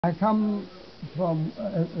I come from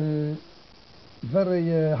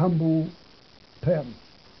very humble parents.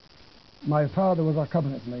 My father was a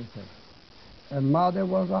cabinet maker, and mother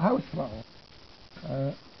was a housefrau.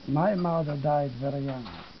 My mother died very young.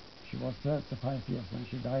 She was 35 years when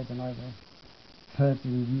she died, and I was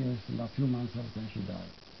 13 years and a few months old when she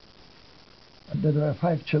died. There were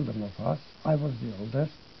 5 children of us. I was the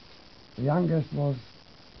oldest. The youngest was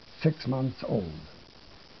 6 months old,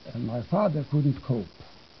 and my father couldn't cope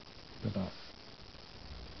with us.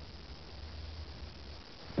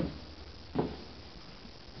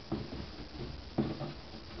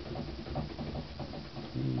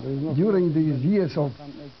 During these years of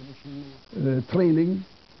training,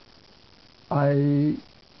 I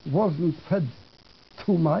wasn't fed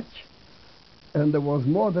too much, and there was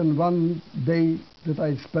more than one day that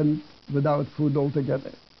I spent without food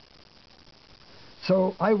altogether.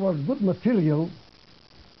 So I was good material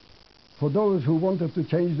for those who wanted to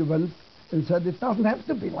change the world and said it doesn't have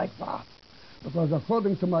to be like that. Because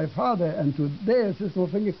according to my father and to their system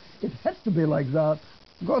of thinking, it had to be like that.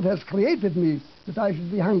 God has created me that I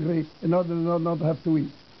should be hungry in order not to have to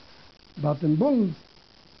eat. But in Bund,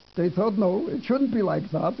 they thought, no, it shouldn't be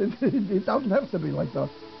like that. It doesn't have to be like that.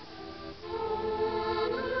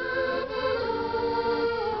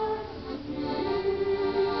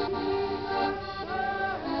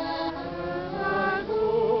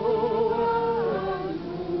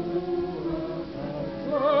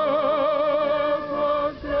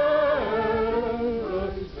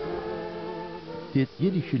 Dit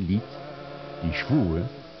Jiddische lied, die Schwur,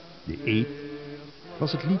 de eed,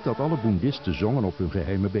 was het lied dat alle Bundisten zongen op hun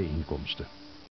geheime bijeenkomsten.